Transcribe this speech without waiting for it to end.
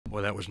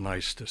Boy, that was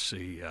nice to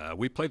see.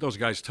 We played those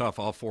guys tough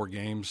all 4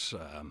 games.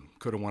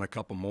 Could have won a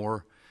couple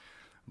more,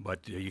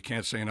 but you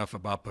can't say enough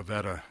about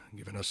Pivetta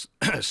giving us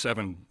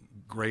 7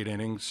 great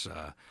innings.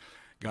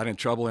 Got in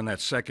trouble in that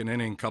second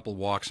inning, couple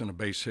walks and a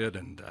base hit,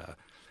 and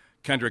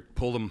Kendrick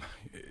pulled him,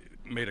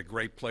 made a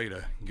great play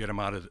to get him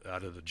out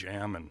of the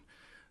jam, and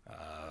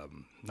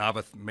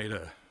Navath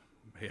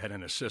he had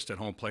an assist at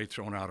home plate,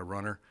 throwing out a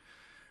runner.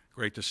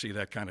 Great to see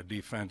that kind of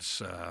defense.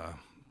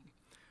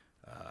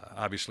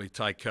 Obviously,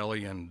 Ty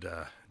Kelly and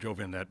drove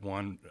in that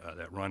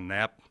run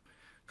Knapp.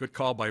 Good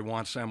call by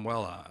Juan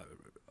Samuel.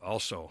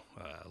 Also,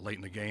 late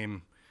in the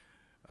game,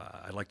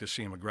 I'd like to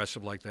see him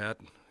aggressive like that.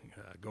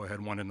 Go ahead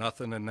 1-0,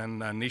 and then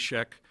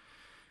Nishek.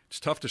 It's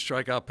tough to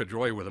strike out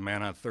Pedroia with a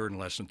man on third and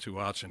less than 2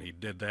 outs, and he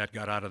did that.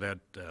 Got out of that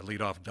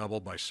leadoff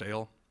double by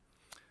Sale.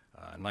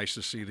 Nice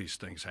to see these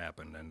things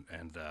happen,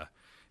 and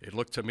it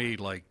looked to me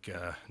like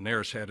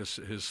Neris had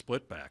his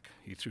split back.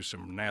 He threw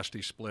some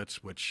nasty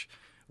splits, which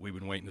we've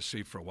been waiting to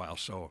see for a while.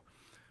 So,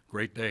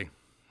 great day.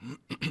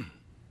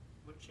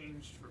 What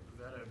changed for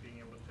Pivetta being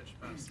able to pitch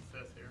past the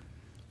 5th here?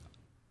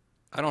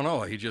 I don't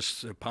know. He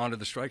just pounded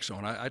the strike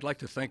zone. I'd like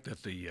to think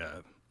that the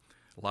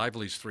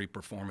Lively's 3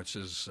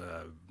 performances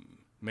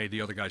made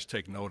the other guys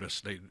take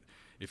notice.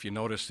 If you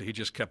noticed, he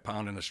just kept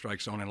pounding the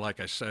strike zone, and like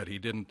I said, he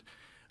didn't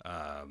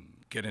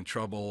get in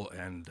trouble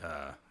and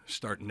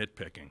start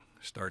nitpicking,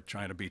 start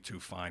trying to be too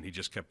fine. He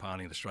just kept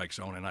pounding the strike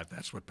zone, and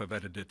that's what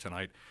Pivetta did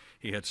tonight.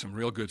 He had some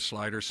real good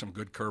sliders, some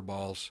good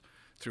curveballs,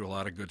 threw a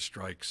lot of good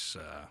strikes.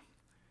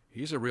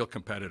 He's a real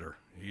competitor.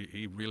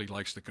 He really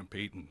likes to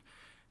compete, and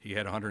he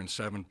had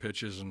 107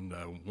 pitches and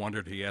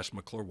he asked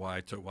McClure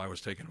why I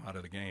was taking him out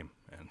of the game,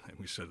 and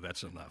we said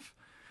that's enough.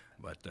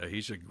 But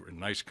he's a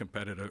nice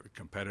competitor,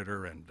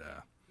 and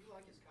you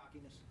like his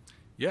cockiness?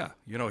 Yeah,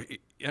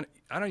 and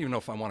I don't even know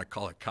if I want to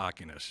call it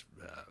cockiness,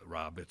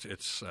 Rob.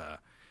 It's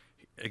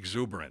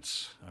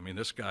exuberance. I mean,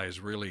 this guy is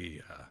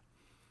really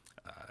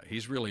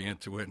he's really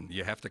into it, and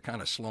you have to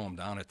kind of slow him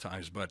down at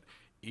times. But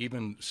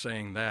even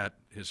saying that,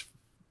 his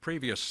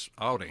previous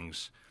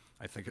outings,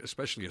 I think,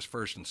 especially his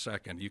first and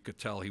second, you could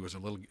tell he was a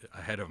little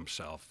ahead of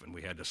himself, and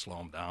we had to slow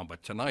him down.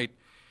 But tonight,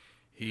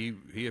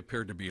 he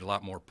appeared to be a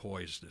lot more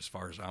poised, as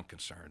far as I'm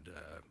concerned.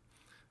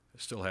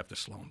 Still have to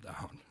slow him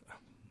down.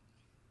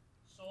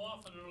 So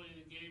often early in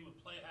the game,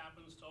 a play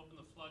happens to open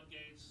the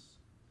floodgates.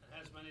 It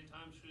has many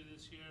times for you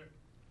this year.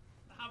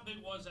 How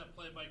big was that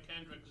play by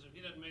Kendrick? Because if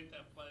he didn't make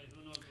that play,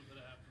 who knows what could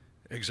have happened?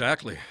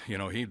 Exactly.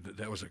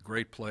 That was a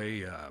great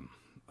play.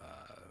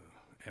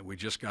 And we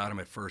just got him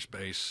at first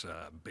base,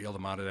 bailed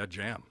him out of that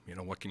jam.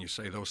 What can you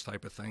say? Those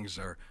type of things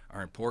are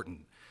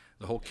important.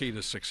 The whole key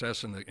to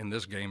success in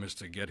this game is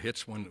to get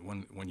hits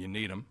when you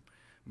need them,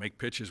 make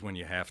pitches when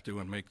you have to,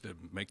 and make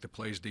the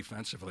plays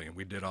defensively. And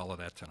we did all of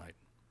that tonight.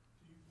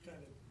 You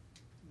kind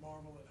of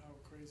marvel at how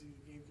crazy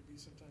the game could be.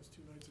 Sometimes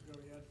 2 nights ago,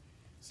 you had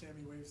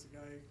Sammy waves the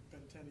guy,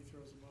 Benintendi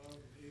throws him out,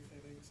 8th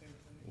inning, same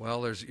thing.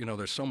 Well,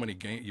 there's so many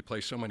games. You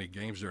play so many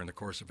games during the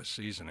course of a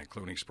season,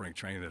 including spring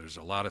training, that there's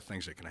a lot of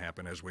things that can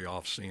happen, as we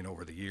all have seen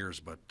over the years.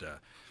 But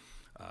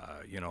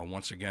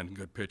once again,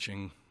 good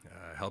pitching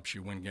helps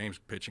you win games,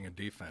 pitching and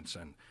defense.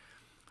 And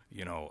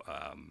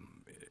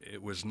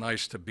it was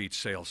nice to beat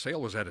Sale.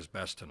 Sale was at his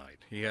best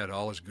tonight. He had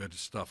all his good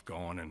stuff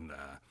going and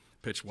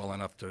pitched well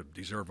enough to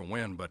deserve a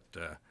win, but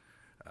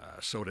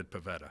so did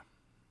Pivetta.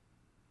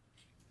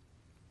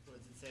 What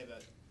does it say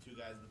about 2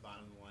 guys at the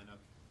bottom of the lineup,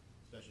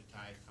 especially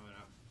Ty coming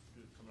off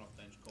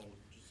bench cold,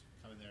 just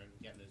coming there and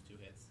getting those 2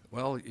 hits?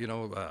 Well,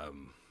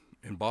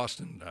 in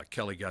Boston,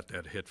 Kelly got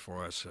that hit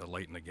for us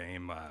late in the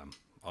game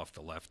off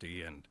the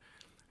lefty, and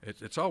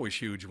it's always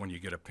huge when you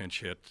get a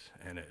pinch hit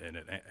and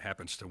it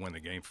happens to win the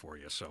game for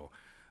you. So,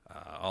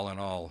 all in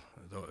all,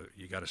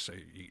 you got to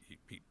say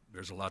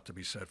there's a lot to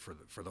be said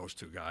for those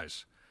 2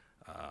 guys.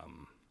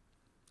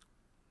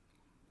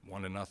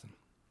 1-0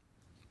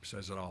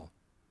 says it all.